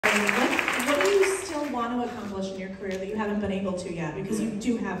want to accomplish in your career that you haven't been able to yet? Because you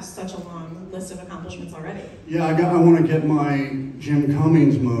do have such a long list of accomplishments already. Yeah, I want to get my Jim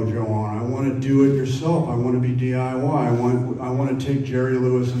Cummings mojo on. I want to do it yourself. I want to be DIY. I want to take Jerry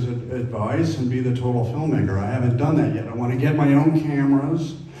Lewis's advice and be the total filmmaker. I haven't done that yet. I want to get my own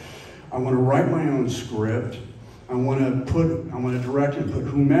cameras. I want to write my own script. I want to direct and put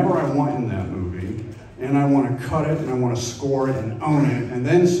whomever I want in that movie. And I want to cut it, and I want to score it and own it, and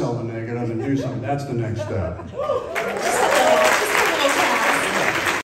then sell the negative and do something. That's the next step.